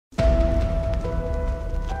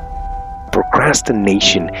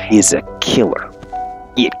procrastination is a killer.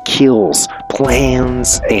 It kills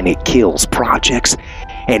plans, and it kills projects,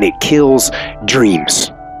 and it kills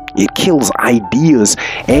dreams. It kills ideas,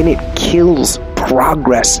 and it kills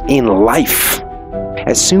progress in life.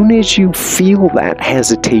 As soon as you feel that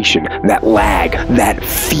hesitation, that lag, that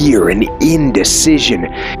fear and indecision,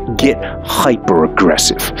 get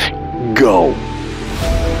hyper-aggressive. Go.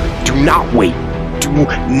 Do not wait. Do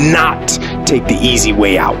not take the easy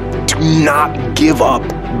way out. Do not give up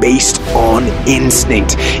based on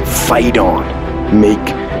instinct. Fight on. Make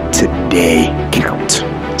today count.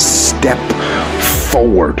 Step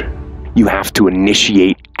forward. You have to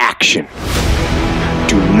initiate action.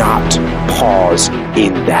 Do not pause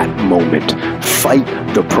in that moment. Fight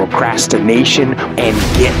the procrastination and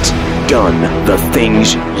get done the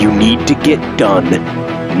things you need to get done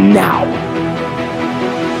now.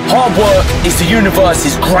 Hard work is the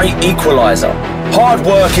universe's great equalizer. Hard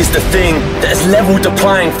work is the thing that has leveled the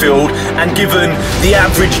playing field and given the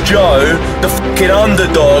average Joe, the fucking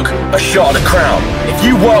underdog, a shot at the crown. If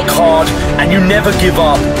you work hard and you never give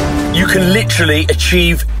up, you can literally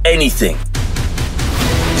achieve anything.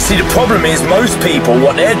 See, the problem is most people,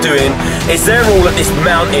 what they're doing is they're all at this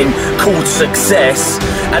mountain called success,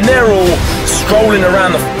 and they're all strolling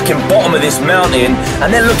around the fucking bottom of this mountain,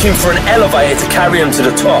 and they're looking for an elevator to carry them to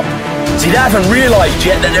the top. See, they haven't realised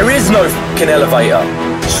yet that there is no fucking elevator.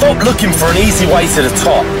 Stop looking for an easy way to the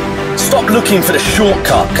top. Stop looking for the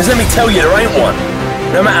shortcut, because let me tell you, there ain't one.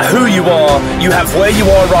 No matter who you are, you have where you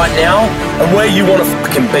are right now and where you want to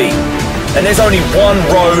fucking be. And there's only one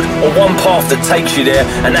road or one path that takes you there,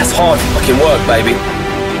 and that's hard fucking work, baby.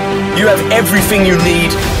 You have everything you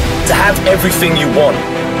need to have everything you want,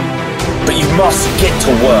 but you must get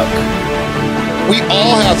to work. We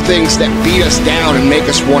all have things that beat us down and make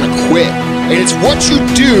us want to quit. And it's what you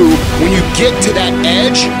do when you get to that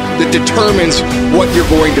edge that determines what you're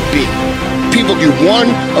going to be. People do one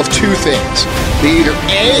of two things. They either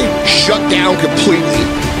A, shut down completely,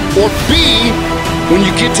 or B, when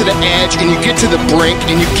you get to the edge and you get to the brink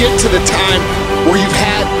and you get to the time where you've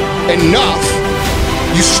had enough,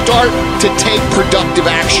 you start to take productive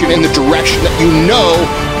action in the direction that you know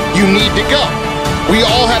you need to go. We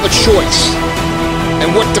all have a choice.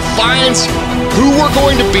 And what defines who we're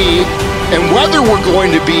going to be and whether we're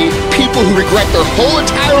going to be people who regret their whole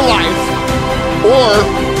entire life, or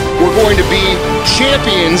we're going to be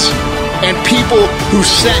champions and people who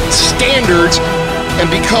set standards and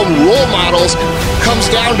become role models, comes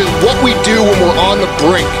down to what we do when we're on the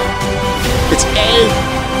brink. It's A,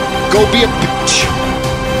 go be a bitch,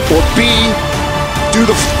 or B, do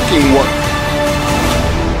the fucking work.